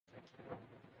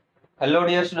Hello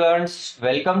dear students,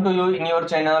 welcome to you in your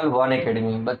channel one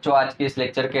academy. बच्चों, आज के इस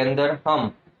लेक्चर के अंदर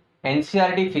हम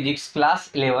NCERT physics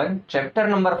class 11 chapter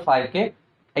number 5 के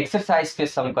एक्सरसाइज के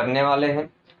सम करने वाले हैं।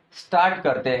 स्टार्ट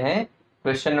करते हैं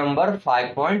क्वेश्चन नंबर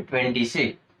 5.20 से।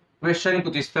 क्वेश्चन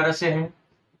कुछ इस तरह से है।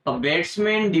 A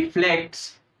batsman deflects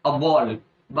a ball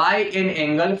by an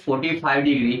angle 45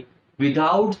 degree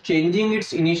without changing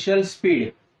it's initial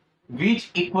speed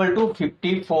which equal to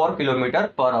 54 kilometer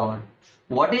per hour.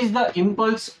 What is the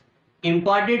impulse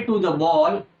imparted to the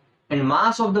ball and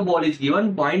mass of the ball is given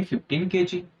 0.15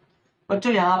 kg.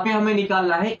 बच्चों, यहाँ पे हमें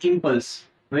निकालना है impulse.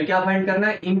 हमें क्या find करना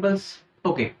है? इम्पल्स।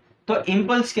 ओके, तो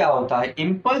इम्पल्स क्या होता है?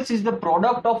 Impulse is the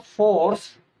product of force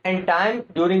and time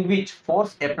during which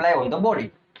force apply on the body.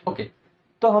 Okay,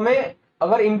 तो हमें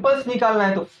अगर इम्पल्स निकालना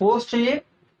है तो फोर्स चाहिए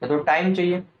या तो टाइम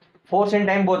चाहिए। फोर्स एंड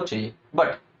टाइम बोथ चाहिए,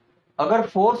 बट अगर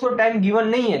फोर्स और टाइम गिवन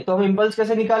नहीं है तो हम इंपल्स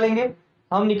कैसे निकालेंगे?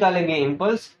 हम निकालेंगे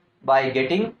impulse by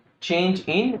getting change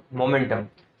in momentum.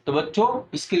 तो बच्चों,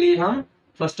 इसके लिए हम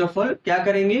फर्स्ट ऑफ ऑल क्या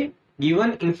करेंगे?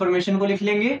 गिवन इंफॉर्मेशन को लिख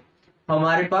लेंगे।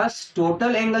 हमारे पास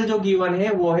टोटल एंगल जो गिवन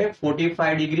है वो है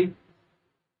 45 डिग्री।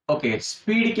 ओके,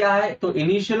 स्पीड क्या है? तो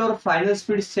इनिशियल और फाइनल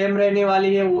स्पीड सेम रहने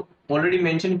वाली है, वो ऑलरेडी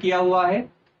मेंशन किया हुआ है,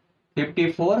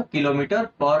 54 किलोमीटर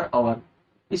पर आवर।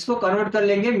 इसको कन्वर्ट कर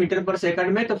लेंगे मीटर पर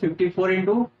सेकंड में, तो 54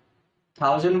 इंटू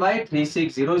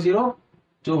 1000/3600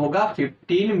 जो होगा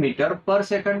 15 मीटर पर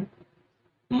second.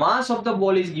 Mass of the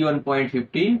ball is given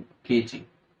 0.15 kg।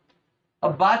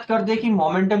 अब बात करते हैं कि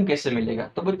मोमेंटम कैसे मिलेगा।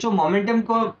 तो बच्चों, मोमेंटम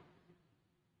को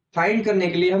फाइंड करने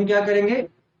के लिए हम क्या करेंगे?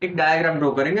 एक डायग्राम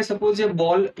ड्रॉ करेंगे। सपोज ये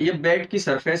बॉल, ये बैट की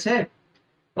सरफेस है।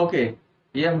 ओके,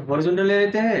 ये हम हॉरिजॉन्टल ले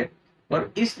लेते हैं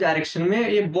और इस डायरेक्शन में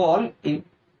ये बॉल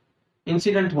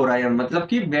इंसिडेंट हो रहा है, मतलब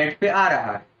कि बैट पे आ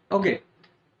रहा है। ओके,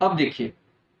 अब देखिए,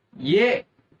 ये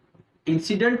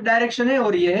इंसिडेंट डायरेक्शन है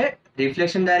और ये है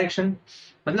रिफ्लेक्शन डायरेक्शन,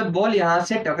 मतलब बॉल यहां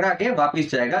से टकरा के वापस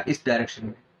जाएगा इस डायरेक्शन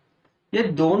में। ये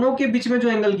दोनों के बीच में जो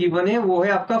एंगल गिवन है वो है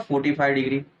आपका 45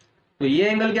 डिग्री। तो ये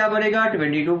एंगल क्या बनेगा?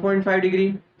 22.5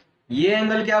 डिग्री। ये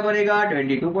एंगल क्या बनेगा?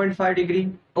 22.5 डिग्री।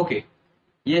 ओके,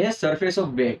 ये है सरफेस ऑफ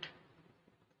बैट।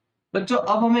 बच्चों,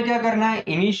 अब हमें क्या करना है?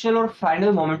 इनिशियल और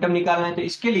फाइनल मोमेंटम निकालना है। तो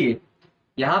इसके लिए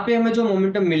यहाँ पे हमें जो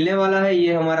मोमेंटम मिलने वाला है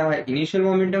ये हमारा है इनिशियल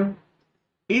मोमेंटम।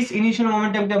 इस इनिशियल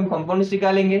मोमेंटम के हम कंपोनेंट्स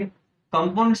निकालेंगे।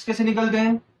 कंपोनेंट्स कैसे निकलते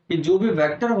हैं कि जो भी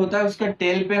वेक्टर होता है उसका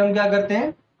टेल पे हम क्या करते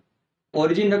हैं?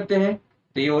 ओरिजिन रखते हैं।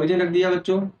 तो ये ओरिजिन रख दिया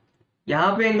बच्चों।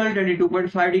 यहाँ पे एंगल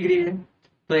 22.5 डिग्री है,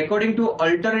 तो according to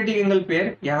alternative angle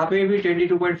pair यहाँ पे भी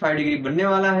 22.5 डिग्री बनने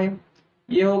वाला है।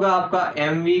 ये होगा आपका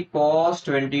mv cos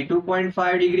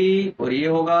 22.5 डिग्री और ये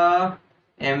होगा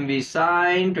mv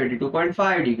sin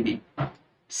 22.5 degree.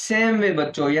 Same way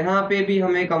बच्चों, यहाँ पे भी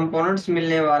हमें कंपोनेंट्स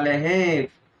मिलने वाले हैं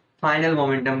फाइनल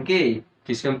मोमेंटम के,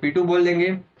 जिसको हम P2 बोल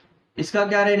देंगे। इसका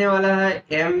क्या रहने वाला है?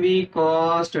 mv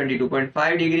cos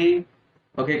 22.5 degree.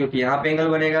 ओके, क्योंकि यहाँ पे एंगल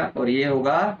बनेगा, और ये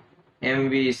होगा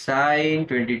mv sin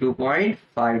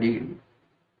 22.5 डिग्री।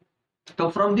 तो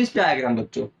फ्रॉम दिस डायग्राम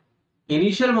बच्चों,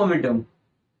 इनिशियल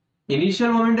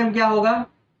मोमेंटम क्या होगा?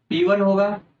 P1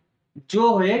 होगा,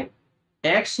 जो है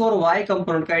x और y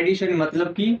कंपोनेंट का एडिशन,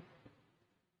 मतलब कि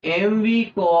mv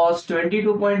cos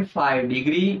 22.5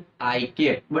 degree I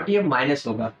cap, but ये माइनस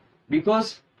होगा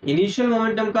बिकॉज इनिशियल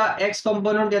मोमेंटम का x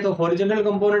कंपोनेंट या तो हॉरिजॉन्टल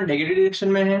कंपोनेंट नेगेटिव डायरेक्शन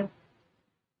में है,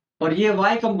 और ये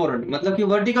y कंपोनेंट मतलब कि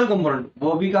वर्टिकल कंपोनेंट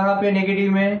वो भी कहाँ पे?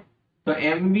 नेगेटिव में है। तो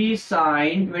mv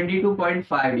sin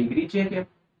 22.5 डिग्री चेक है।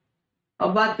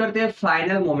 अब बात करते हैं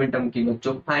फाइनल मोमेंटम की।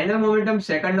 बच्चों, फाइनल मोमेंटम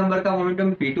सेकंड नंबर का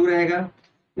मोमेंटम P2 रहेगा।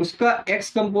 उसका x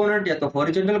कंपोनेंट या तो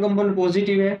हॉरिजॉन्टल कंपोनेंट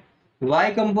पॉजिटिव है,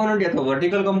 y कंपोनेंट या तो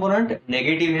वर्टिकल कंपोनेंट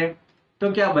नेगेटिव है।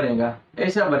 तो क्या बनेगा?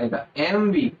 ऐसा बनेगा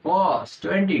mv cos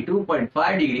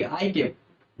 22.5 degree I cap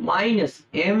minus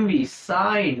mv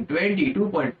sin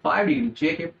 22.5 degree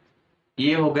J cap.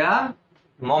 ये हो गया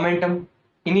momentum,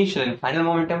 initial and final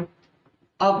momentum.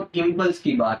 अब इम्पल्स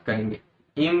की बात करेंगे।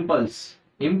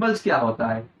 इम्पल्स क्या होता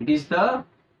है? It is the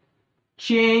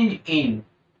change in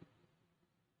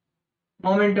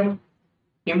momentum.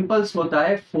 Impulse होता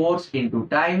है फोर्स इनटू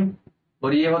टाइम,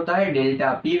 और ये होता है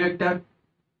delta P vector.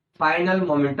 Final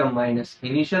momentum minus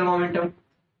initial momentum.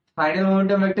 Final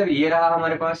momentum vector ये रहा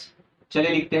हमारे पास।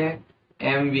 चलिए लिखते हैं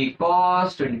mv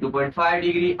cos 22.5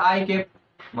 degree I cap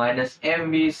minus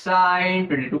mv sin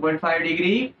 22.5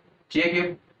 degree J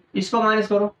cap. इसको माइनस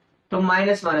करो तो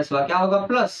माइनस माइनस हुआ क्या होगा?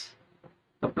 प्लस।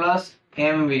 तो plus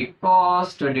mv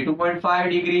cos 22.5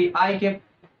 degree I cap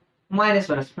minus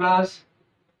minus plus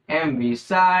mv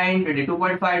sin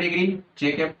 22.5 degree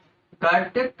J cap.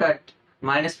 Cut cut,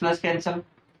 minus plus cancel.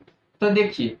 तो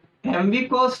देखिए mv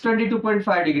cos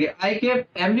 22.5 degree I cap,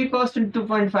 mv cos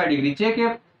 22.5 degree J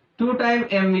cap, 2 time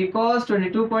mv cos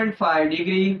 22.5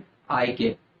 degree I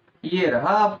के। ये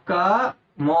रहा आपका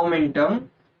momentum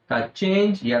का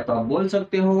change, या तो आप बोल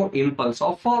सकते हो इम्पल्स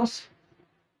ऑफ फोर्स।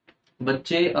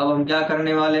 बच्चे अब हम क्या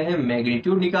करने वाले हैं,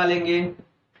 मैग्नीट्यूड निकालेंगे।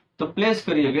 तो प्लेस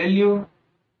करिए वैल्यू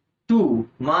 2,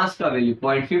 मास का वैल्यू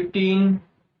 0.15,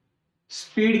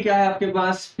 स्पीड क्या है आपके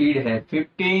पास, स्पीड है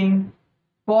 15,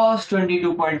 cos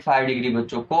 22.5 डिग्री।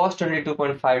 बच्चों cos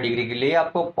 22.5 डिग्री के लिए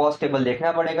आपको cos टेबल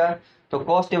देखना पड़ेगा। तो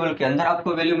cos टेबल के अंदर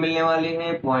आपको वैल्यू मिलने वाली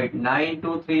है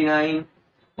 0.9239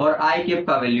 और आई कैप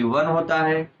का वैल्यू 1 होता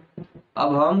है।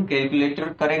 अब हम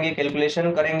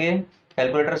कैलकुलेशन करेंगे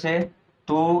कैलकुलेटर से।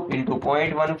 2 इंटू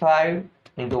 0.15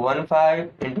 इंटू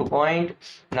 15 इंटू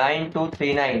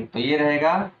 0.9239, तो ये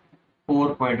रहेगा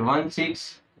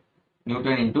 4.16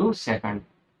 न्यूटन इंटू सेकंड।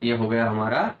 ये हो गया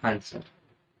हमारा आंसर।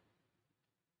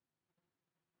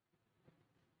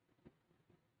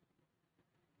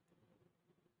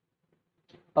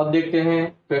 अब देखते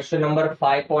हैं क्वेश्चन नंबर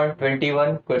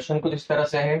 5.21। क्वेश्चन कुछ इस तरह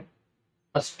से है,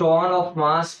 A stone of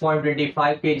mass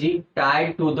 0.25 kg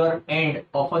tied to the end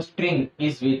of a string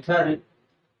is whirled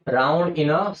round in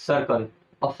a circle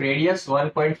of radius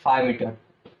 1.5 meter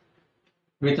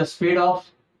with a speed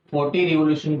of 40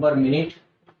 revolution per minute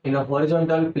in a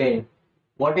horizontal plane.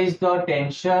 What is the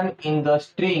tension in the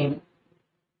string?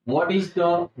 What is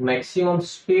the maximum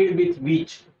speed with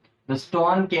which the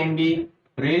stone can be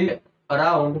reeled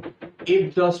around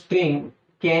if the string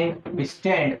can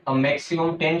withstand a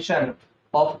maximum tension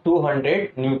of 200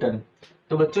 Newton?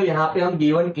 तो बच्चों यहाँ पे हम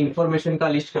given information का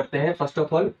list करते हैं। First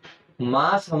of all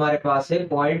मास हमारे पास है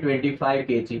 0.25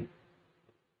 kg।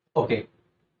 ओके,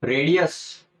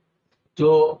 रेडियस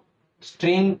जो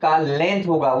स्ट्रिंग का लेंथ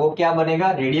होगा वो क्या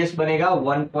बनेगा, रेडियस बनेगा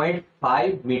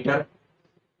 1.5 मीटर।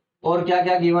 और क्या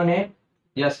क्या गिवन है,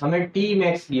 यस हमें टी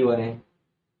मैक्स गिवन है,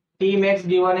 टी मैक्स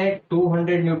गिवन है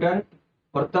 200 न्यूटन,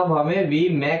 और तब हमें वी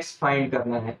मैक्स फाइंड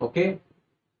करना है। ओके,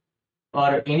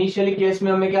 और इनिशियली केस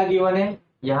में हमें क्या गिवन है,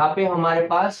 यहाँ पे हमारे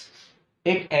पास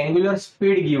एक एंगुलर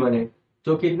स्पीड गिवन है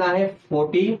जो कितना है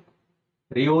 40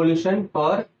 रिवोल्यूशन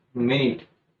पर मिनट।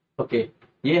 ओके,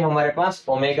 ये हमारे पास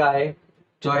ओमेगा है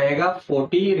जो रहेगा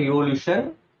 40 रिवोल्यूशन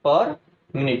पर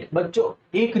मिनट। बच्चों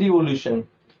एक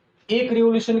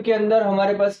रिवोल्यूशन के अंदर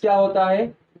हमारे पास क्या होता है,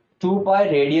 2 पाई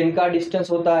रेडियन का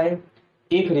डिस्टेंस होता है।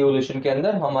 एक रिवोल्यूशन के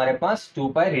अंदर हमारे पास 2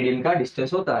 पाई रेडियन का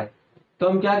डिस्टेंस होता है। तो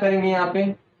हम क्या करेंगे यहाँ पे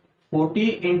 40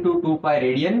 into 2 pi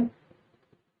radian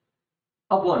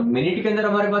upon minute के अंदर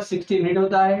हमारे पास 60 मिनट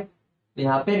होता है,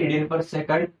 यहाँ पे रेडियन पर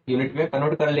सेकंड यूनिट में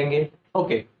कन्वर्ट कर लेंगे।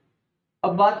 ओके,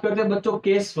 अब बात करते हैं बच्चों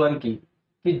केस 1 की,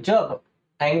 कि जब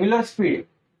angular speed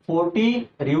 40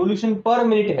 revolution per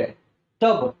minute है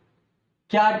तब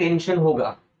क्या टेंशन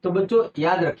होगा। तो बच्चों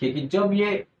याद रखिए कि जब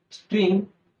ये स्ट्रिंग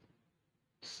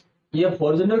ये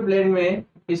हॉरिजॉन्टल प्लेन में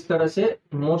इस तरह से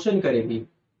मोशन करेगी,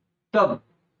 तब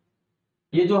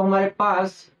ये जो हमारे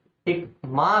पास एक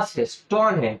मास है,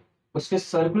 स्टोन है, उसके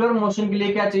सर्कुलर मोशन के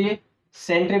लिए क्या चाहिए,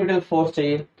 सेंट्रीपिटल फोर्स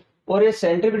चाहिए। और ये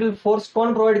सेंट्रीपिटल फोर्स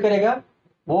कौन प्रोवाइड करेगा,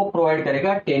 वो प्रोवाइड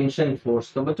करेगा टेंशन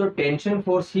फोर्स। तो बच्चों टेंशन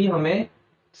फोर्स ही हमें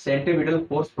सेंट्रीपिटल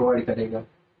फोर्स प्रोवाइड करेगा।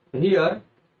 Here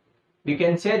we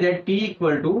can say that T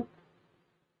equal to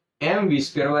mv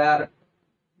square by r,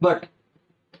 but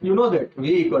you know that v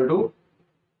equal to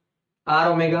r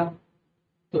omega।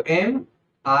 तो m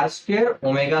r square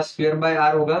omega square by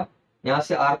r होगा, यहां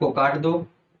से r को काट दो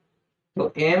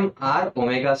तो m r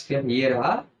omega square, ये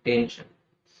रहा टेंशन।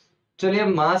 चलिए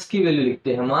मास की वैल्यू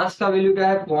लिखते हैं। मास का वैल्यू क्या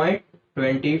है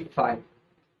 0.25।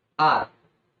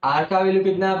 r का वैल्यू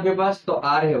कितना है आपके पास, तो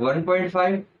r है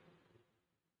 1.5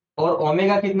 और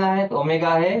ओमेगा कितना है, तो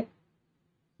ओमेगा है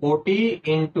 40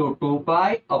 इंटू 2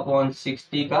 पाई अपॉन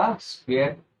 60 का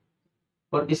स्क्वायर।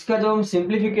 और इसका जब हम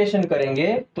सिंप्लीफिकेशन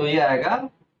करेंगे तो ये आएगा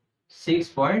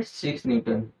 6.6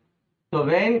 न्यूटन। तो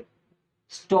when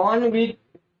stone with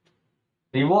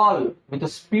revolve with a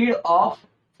speed of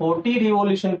 40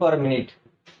 revolution per minute,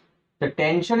 the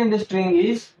tension in the string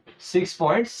is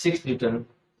 6.6 Newton.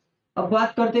 अब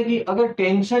बात करते हैं कि अगर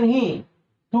टेंशन ही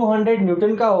 200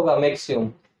 न्यूटन का होगा मैक्सिमम,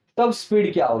 तब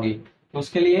स्पीड क्या होगी। तो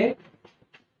उसके लिए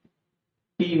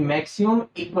T maximum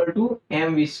equal to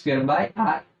mv square by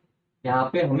r। यहाँ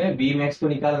पे हमें v मैक्स को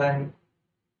निकालना है,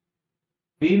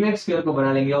 v मैक्स स्क्वायर को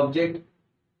बना लेंगे ऑब्जेक्ट,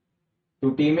 तो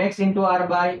T max into r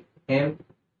bye m।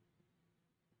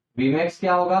 v max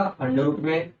क्या होगा, अंडर रूट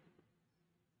में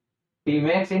T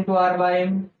max into r bye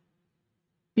m।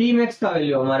 T max का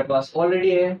वैल्यू हमारे पास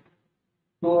ऑलरेडी है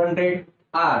 200।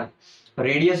 r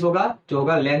रेडियस होगा जो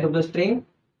होगा लेंथ ऑफ द स्ट्रिंग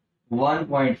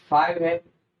 1.5 है,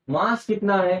 मास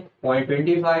कितना है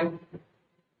 0.25।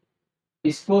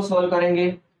 इसको सॉल्व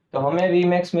करेंगे तो हमें v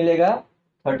मैक्स मिलेगा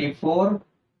 34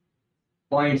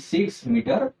 0.6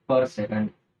 मीटर पर सेकंड।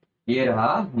 ये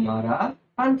रहा हमारा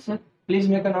answer. Please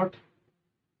make a note.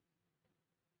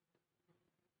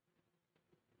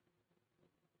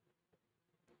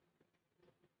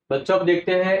 बच्चों अब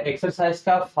देखते हैं एक्सरसाइज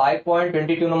का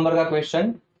 5.22 नंबर का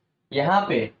क्वेश्चन। यहाँ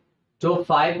पे जो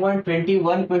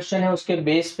 5.21 क्वेश्चन है उसके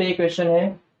बेस पे क्वेश्चन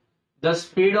है। The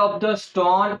speed of the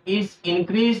stone is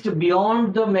increased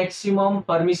beyond the maximum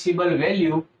permissible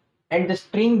value and the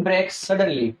string breaks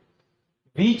suddenly.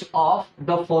 Which of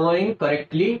the following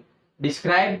correctly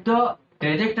describe the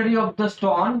trajectory of the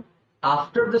stone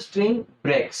after the string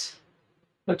breaks?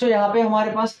 बच्चों यहाँ पे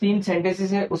हमारे पास 3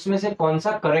 sentences है, उसमें से कौन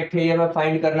सा correct है ये हमें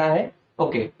फाइंड करना है।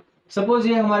 ओके, सपोज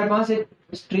ये हमारे पास एक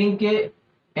स्ट्रिंग के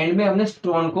एंड में हमने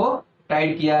स्टोन को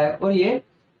टाइट किया है और ये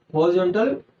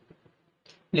हॉरिजॉन्टल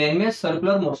प्लेन में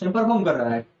सर्कुलर मोशन परफॉर्म कर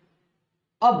रहा है।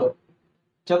 अब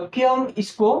जबकि हम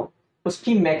इसको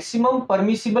उसकी मैक्सिमम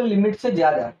परमिसिबल लिमिट से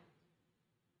ज्यादा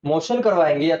मोशन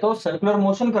करवाएंगे या तो सर्कुलर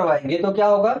मोशन करवाएंगे तो क्या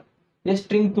होगा, ये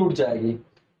स्ट्रिंग टूट जाएगी।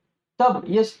 तब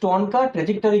ये स्टोन का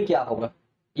ट्रेजेक्टरी क्या होगा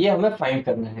ये हमें फाइंड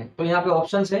करना है। तो यहाँ पे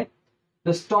ऑप्शंस है,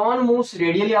 the stone moves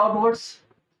radially outwards,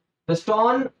 the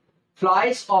stone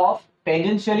flies of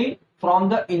tangentially from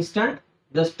the instant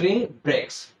the string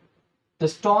breaks, the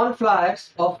stone flies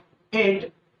of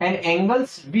eight and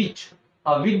angles which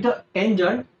with the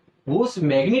tangent whose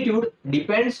magnitude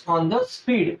depends on the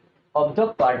speed of the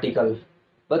particle।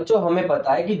 बच्चों हमें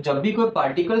पता है कि जब भी कोई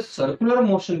particle circular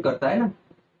motion करता है ना,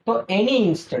 तो any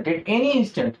instant at any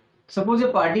instant, suppose ये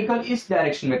पार्टिकल इस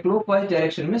डायरेक्शन में क्लॉकवाइज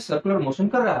डायरेक्शन में सर्कुलर मोशन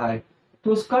कर रहा है,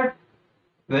 तो उसका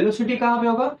वेलोसिटी कहां पे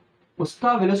होगा,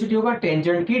 उसका वेलोसिटी होगा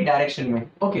टेंजेंट की डायरेक्शन में।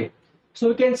 Okay, so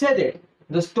we can say that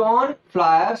the stone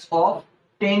flyers of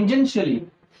tangentially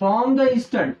from the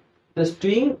instant the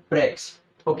string breaks.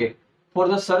 Okay,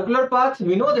 for the circular path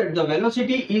we know that the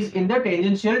velocity is in the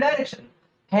tangential direction,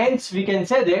 hence we can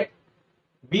say that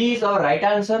B is our right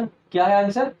answer। क्या है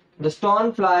answer, the stone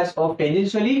flies off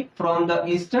tangentially from the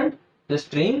instant the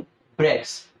string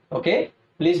breaks। okay,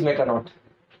 please make a note।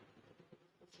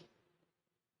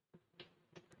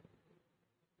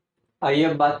 आइए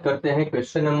अब बात करते हैं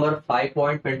question number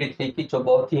 5.23 की, जो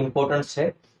बहुत ही इंपॉर्टेंट है।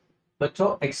 बच्चों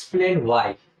एक्सप्लेन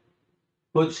व्हाई,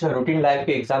 कुछ रूटीन लाइफ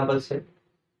के एग्जांपल्स है,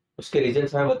 उसके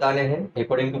रीजंस हमें बताने हैं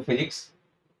अकॉर्डिंग टू फिजिक्स।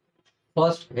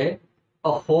 फर्स्ट है,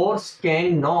 a horse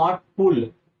cannot pull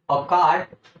a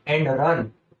cart and run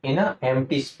in a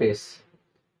empty space।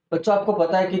 बच्चों आपको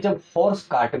पता है कि जब हॉर्स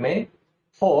कार्ट में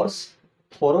हॉर्स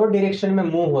फॉरवर्ड डायरेक्शन में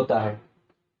मूव होता है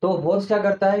तो हॉर्स क्या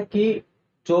करता है कि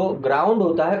जो ग्राउंड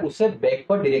होता है उसे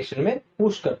बैकवर्ड डायरेक्शन में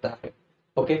पुश करता है।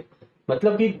 ओके,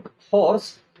 मतलब कि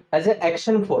horse as a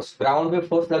action force ground पे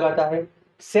फोर्स लगाता है,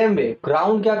 सेम वे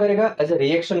ग्राउंड क्या करेगा, as a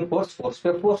reaction force force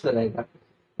पे फोर्स लगाएगा,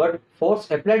 but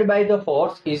force applied by the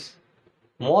horse is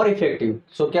more effective.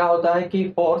 सो क्या होता है कि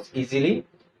फोर्स इजीली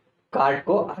कार्ट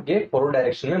को आगे फॉरवर्ड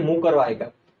डायरेक्शन में मूव करवाएगा।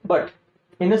 बट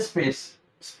इन स्पेस,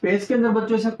 स्पेस के अंदर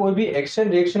बच्चों से कोई भी एक्शन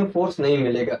रिएक्शन फोर्स नहीं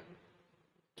मिलेगा।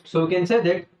 So we can say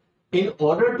that in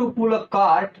order to pull a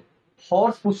cart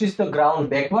horse pushes the ground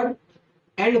backward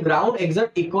and ground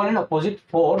exert equal and opposite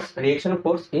force reaction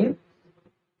force in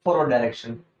forward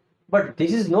direction, but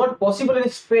this is not possible in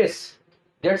space।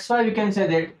 that's why we can say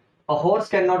that a horse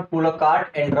cannot pull a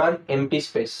cart and run empty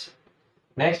space।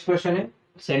 next question है,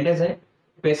 sentence है,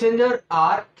 passengers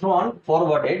are thrown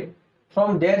forwarded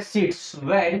from their seats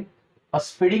when a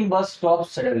speeding bus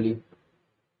stops suddenly।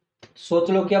 सोच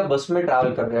लो कि आप बस में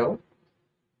travel कर रहे हो,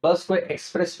 बस कोई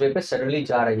एक्सप्रेस वे पे सडनली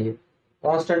जा रही है,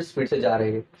 कांस्टेंट स्पीड से जा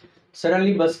रही है,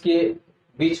 सडनली बस के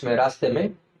बीच में रास्ते में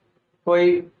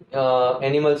कोई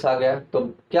एनिमल्स आ गया तो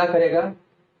क्या करेगा,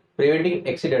 प्रिवेंटिंग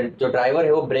एक्सीडेंट जो ड्राइवर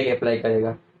है वो ब्रेक अप्लाई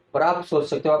करेगा। और आप सोच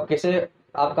सकते हो आप कैसे,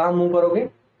 आप कहाँ मूव करोगे,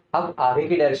 आप आगे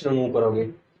की डायरेक्शन में मूव करोगे।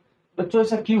 बच्चों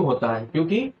ऐसा क्यों होता है,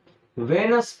 क्योंकि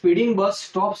when a speeding bus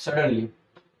stop suddenly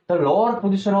the lower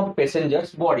position of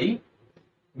passengers body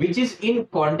which is in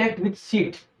contact with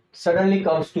seat suddenly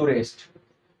comes to rest,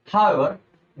 however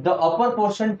the upper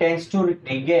portion tends to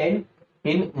regain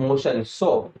in motion, so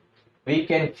we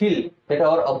can feel that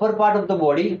our upper part of the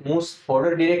body moves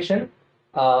forward direction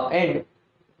and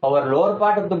our lower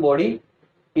part of the body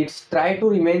it's try to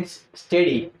remain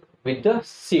steady with the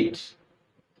seat।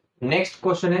 next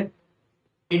question है,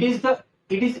 it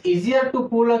is easier to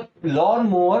pull a lawn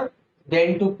mower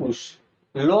than to push।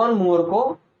 lawn mower को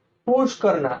push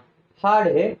करना hard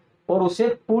है और उसे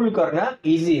पुल करना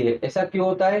easy है। ऐसा क्यों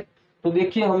होता है, तो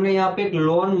देखिए हमने यहाँ पे एक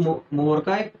लॉन मोवर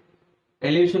का एक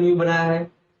एलिवेशन व्यू बनाया है।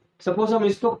 सपोज हम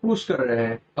इसको पुश कर रहे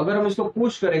हैं, अगर हम इसको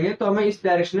पुश करेंगे तो हमें इस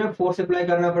डायरेक्शन में फोर्स अप्लाई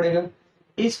करना पड़ेगा।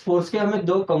 इस फोर्स के हमें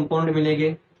दो कंपोनेंट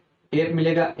मिलेंगे, एक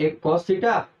मिलेगा एक कॉस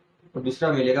थीटा और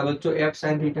दूसरा मिलेगा बच्चों एफ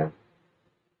साइन थीटा।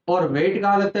 और वेट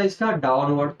कहाँ लगता है इसका,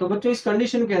 डाउनवर्ड। तो बच्चों इस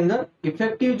कंडीशन के अंदर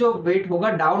इफेक्टिव जो वेट होगा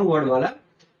डाउनवर्ड वाला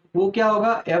वो क्या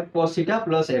होगा, F cos theta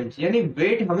plus M G, यानी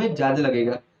वेट हमें ज्यादा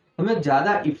लगेगा, हमें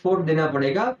ज्यादा इफोर्ट देना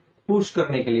पड़ेगा पुश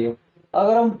करने के लिए।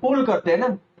 अगर हम पुल करते हैं ना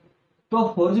तो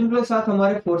हॉरिजॉन्टल के साथ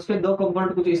हमारे फोर्स के दो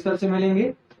कंपोनेंट कुछ इस तरह से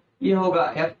मिलेंगे, ये होगा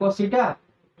एफ कॉस थीटा,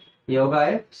 ये होगा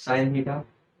एफ साइन थीटा।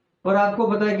 और आपको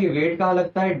पता है कि वेट कहाँ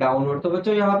लगता है, डाउनवर्ड। तो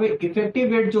बच्चों यहाँ पे इफेक्टिव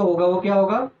वेट जो होगा वो क्या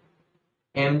होगा,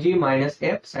 M G minus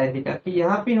F sine theta. कि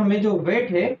यहाँ पे हमें जो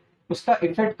वेट है उसका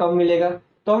इफेक्ट कम मिलेगा,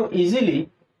 तो हम इजीली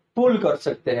पुल कर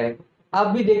सकते हैं। आप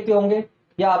भी देखते होंगे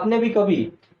या आपने भी कभी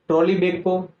ट्रॉली बैग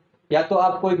को, या तो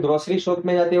आप कोई ग्रोसरी शॉप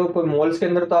में जाते हो, कोई मॉल्स के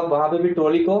अंदर, तो आप वहां पे भी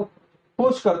ट्रॉली को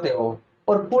पुश करते हो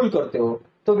और पुल करते हो।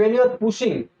 तो when you are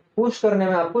pushing, push करने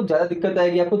में आपको ज्यादा दिक्कत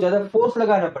आएगी, आपको ज्यादा फोर्स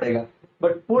लगाना पड़ेगा,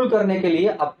 बट पुल करने के लिए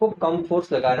आपको कम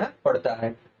फोर्स लगाना पड़ता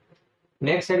है।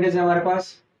 नेक्स्ट सेंटेंस है हमारे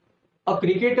पास, a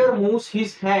cricketer moves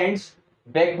his hands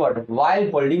backward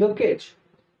while holding a catch.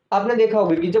 आपने देखा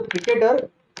होगा कि जब क्रिकेटर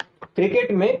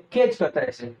क्रिकेट में कैच करता है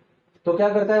ऐसे, तो क्या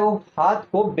करता है, वो हाथ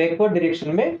को बैकवर्ड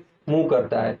डायरेक्शन में मूव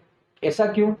करता है। ऐसा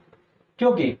क्यों,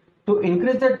 क्योंकि to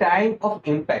increase the time of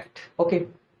impact. Okay,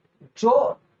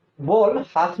 जो बॉल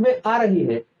हाथ में आ रही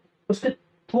है उसके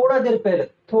थोड़ा देर पहले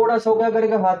थोड़ा सा क्या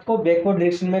करेगा, हाथ को बैकवर्ड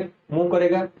डायरेक्शन में मूव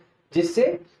करेगा,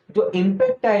 जिससे जो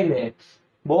इम्पैक्ट टाइम है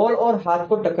बॉल और हाथ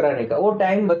को टकराने का, वो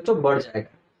टाइम बच्चों बढ़ जाएगा,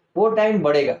 वो टाइम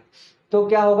बढ़ेगा। तो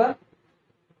क्या होगा,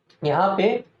 यहाँ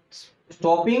पे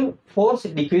स्टॉपिंग फोर्स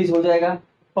डिक्रीज हो जाएगा।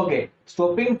 ओके,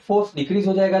 स्टॉपिंग फोर्स डिक्रीज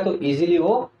हो जाएगा तो इजीली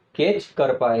वो कैच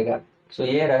कर पाएगा। सो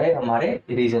ये रहे हमारे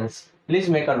reasons, please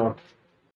make a note.